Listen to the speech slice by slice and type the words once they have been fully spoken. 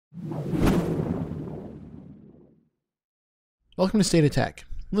Welcome to State of Tech.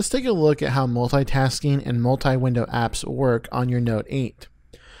 Let's take a look at how multitasking and multi-window apps work on your Note 8.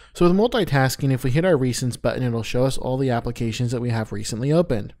 So with multitasking, if we hit our Recents button, it'll show us all the applications that we have recently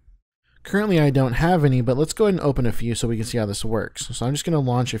opened. Currently I don't have any, but let's go ahead and open a few so we can see how this works. So I'm just going to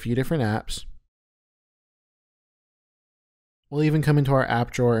launch a few different apps. We'll even come into our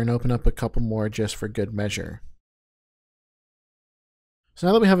app drawer and open up a couple more just for good measure. So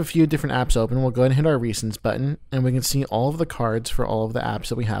now that we have a few different apps open, we'll go ahead and hit our Recents button, and we can see all of the cards for all of the apps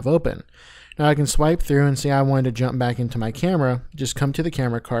that we have open. Now I can swipe through and say I wanted to jump back into my camera, just come to the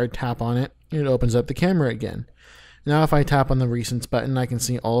camera card, tap on it, and it opens up the camera again. Now if I tap on the Recents button, I can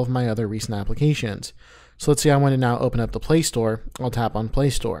see all of my other recent applications. So let's say I want to now open up the Play Store. I'll tap on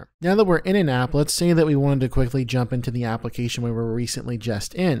Play Store. Now that we're in an app, let's say that we wanted to quickly jump into the application we were recently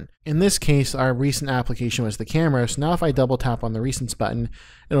just in. In this case, our recent application was the camera. So now if I double tap on the Recents button,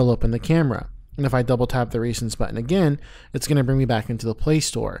 it'll open the camera. And if I double tap the Recents button again, it's going to bring me back into the Play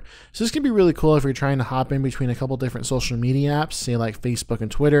Store. So this can be really cool if you're trying to hop in between a couple different social media apps, say like Facebook and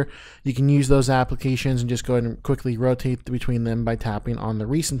Twitter. You can use those applications and just go ahead and quickly rotate between them by tapping on the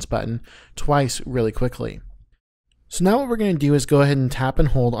Recents button twice really quickly. So now what we're going to do is go ahead and tap and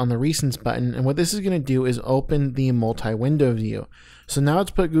hold on the Recents button, and what this is going to do is open the multi-window view. So now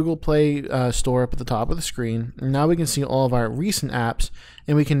it's put Google Play Store up at the top of the screen, and now we can see all of our recent apps,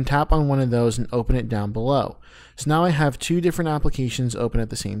 and we can tap on one of those and open it down below. So now I have two different applications open at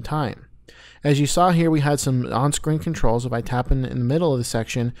the same time. As you saw here, we had some on-screen controls. If I tap in the middle of the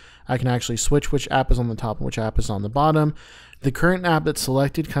section, I can actually switch which app is on the top and which app is on the bottom. The current app that's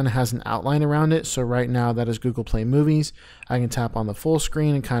selected kind of has an outline around it. So right now that is Google Play Movies. I can tap on the full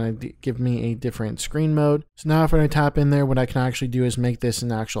screen and kind of give me a different screen mode. So now if I tap in there, what I can actually do is make this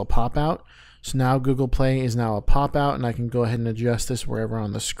an actual pop-out. So now Google Play is now a pop-out, and I can go ahead and adjust this wherever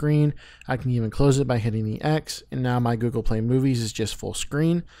on the screen. I can even close it by hitting the X, and now my Google Play Movies is just full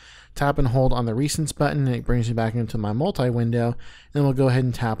screen. Tap and hold on the Recents button, and it brings me back into my multi-window. Then we'll go ahead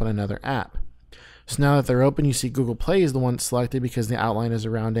and tap on another app. So now that they're open, you see Google Play is the one selected because the outline is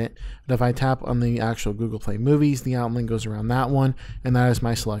around it. But if I tap on the actual Google Play Movies, the outline goes around that one, and that is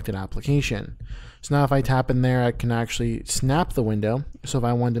my selected application. So now if I tap in there, I can actually snap the window. So if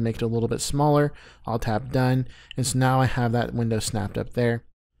I wanted to make it a little bit smaller, I'll tap Done, and so now I have that window snapped up there.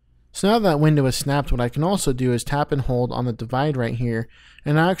 So now that window is snapped, what I can also do is tap and hold on the divide right here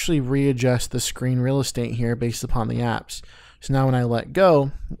and actually readjust the screen real estate here based upon the apps. So now when I let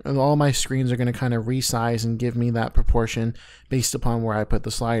go, all my screens are going to kind of resize and give me that proportion based upon where I put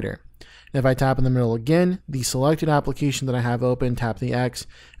the slider. And if I tap in the middle again, the selected application that I have open, tap the X,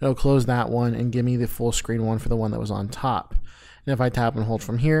 it'll close that one and give me the full screen one for the one that was on top. And if I tap and hold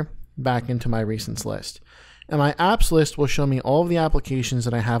from here, back into my Recents list. And my apps list will show me all of the applications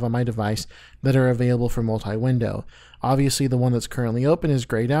that I have on my device that are available for multi-window. Obviously the one that's currently open is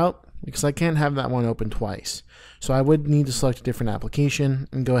grayed out because I can't have that one open twice. So I would need to select a different application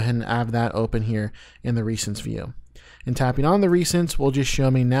and go ahead and have that open here in the Recents view. And tapping on the Recents will just show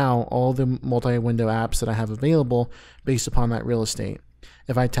me now all the multi-window apps that I have available based upon that real estate.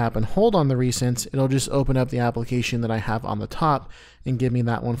 If I tap and hold on the Recents, it'll just open up the application that I have on the top and give me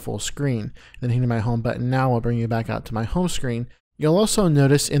that one full screen. Then hitting my home button now will bring you back out to my home screen. You'll also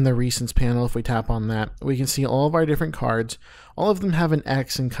notice in the Recents panel, if we tap on that, we can see all of our different cards. All of them have an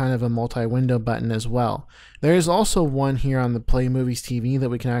X and kind of a multi-window button as well. There is also one here on the Play Movies TV that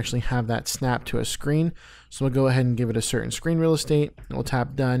we can actually have that snap to a screen. So we'll go ahead and give it a certain screen real estate, and we'll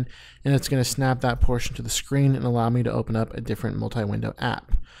tap Done, and it's going to snap that portion to the screen and allow me to open up a different multi-window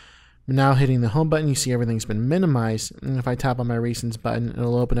app. Now hitting the home button, you see everything's been minimized, and if I tap on my Recents button,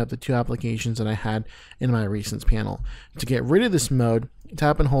 it'll open up the two applications that I had in my Recents panel. To get rid of this mode,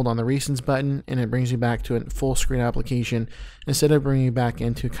 tap and hold on the Recents button, and it brings you back to a full screen application instead of bringing you back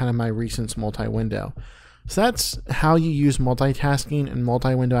into kind of my Recents multi-window. So that's how you use multitasking and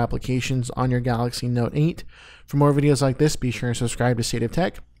multi-window applications on your Galaxy Note 8. For more videos like this, be sure to subscribe to State of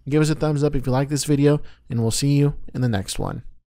Tech. Give us a thumbs up if you like this video, and we'll see you in the next one.